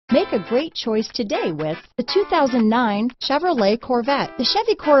Make a great choice today with the 2009 Chevrolet Corvette. The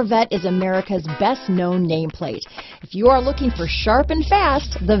Chevy Corvette is America's best-known nameplate. If you are looking for sharp and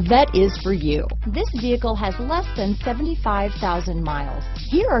fast, the Vette is for you. This vehicle has less than 75,000 miles.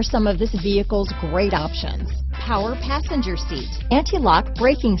 Here are some of this vehicle's great options: power passenger seat, anti-lock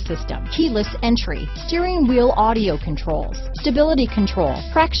braking system, keyless entry, steering wheel audio controls, stability control,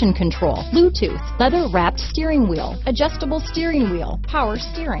 traction control, Bluetooth, leather-wrapped steering wheel, adjustable steering wheel, power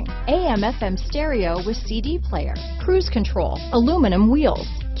steering, AM/FM stereo with CD player, cruise control, aluminum wheels,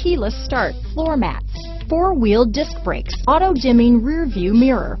 keyless start, floor mats, four-wheel disc brakes, auto-dimming rear-view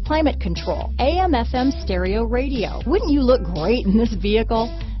mirror, climate control, AM/FM stereo radio. Wouldn't you look great in this vehicle?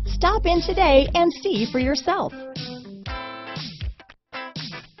 Stop in today and see for yourself.